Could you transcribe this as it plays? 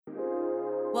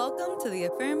Welcome to the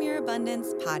Affirm Your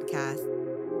Abundance podcast,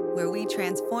 where we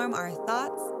transform our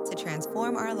thoughts to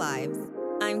transform our lives.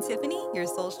 I'm Tiffany, your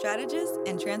soul strategist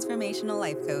and transformational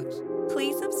life coach.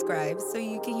 Please subscribe so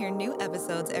you can hear new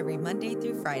episodes every Monday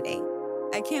through Friday.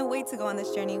 I can't wait to go on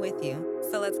this journey with you,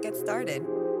 so let's get started.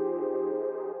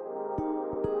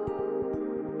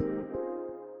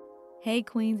 Hey,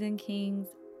 queens and kings.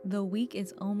 The week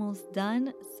is almost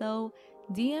done, so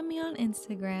DM me on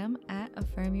Instagram at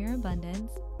Affirm Your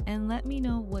Abundance and let me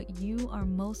know what you are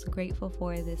most grateful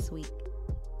for this week.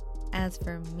 As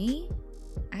for me,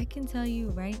 I can tell you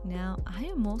right now, I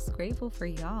am most grateful for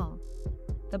y'all.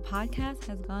 The podcast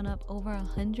has gone up over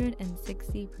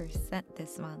 160%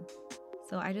 this month.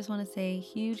 So I just want to say a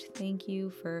huge thank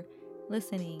you for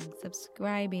listening,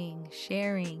 subscribing,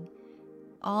 sharing,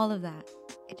 all of that.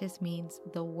 It just means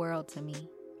the world to me.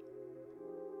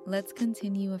 Let's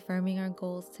continue affirming our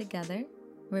goals together.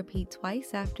 Repeat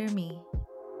twice after me.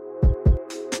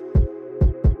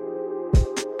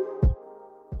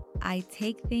 I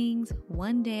take things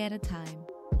one day at a time.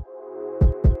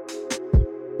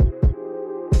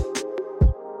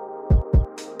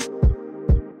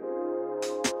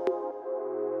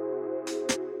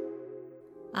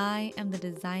 I am the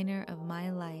designer of my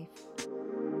life.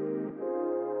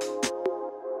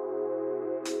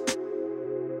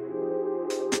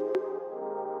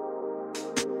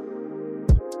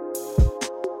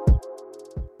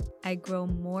 I grow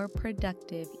more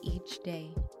productive each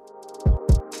day.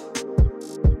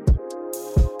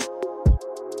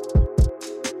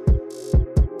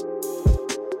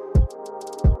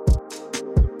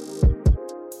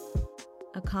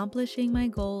 Accomplishing my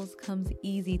goals comes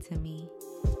easy to me.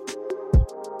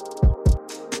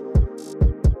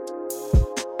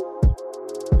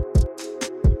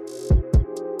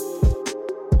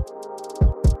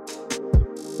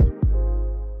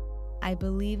 I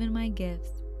believe in my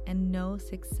gifts and know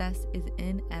success is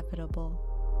inevitable.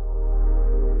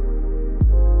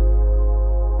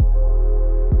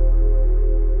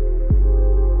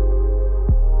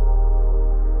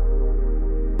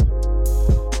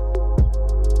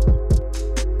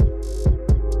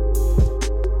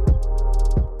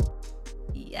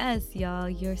 Yes, y'all,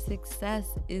 your success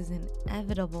is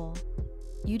inevitable.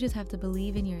 You just have to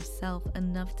believe in yourself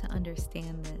enough to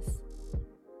understand this.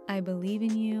 I believe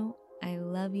in you. I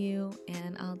love you,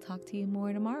 and I'll talk to you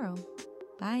more tomorrow.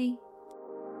 Bye.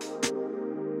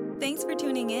 Thanks for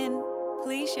tuning in.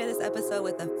 Please share this episode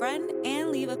with a friend and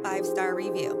leave a 5-star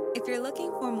review. If you're looking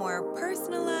for more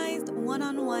personalized,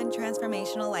 one-on-one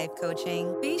transformational life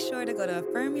coaching, be sure to go to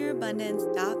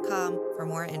affirmyourabundance.com for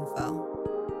more info.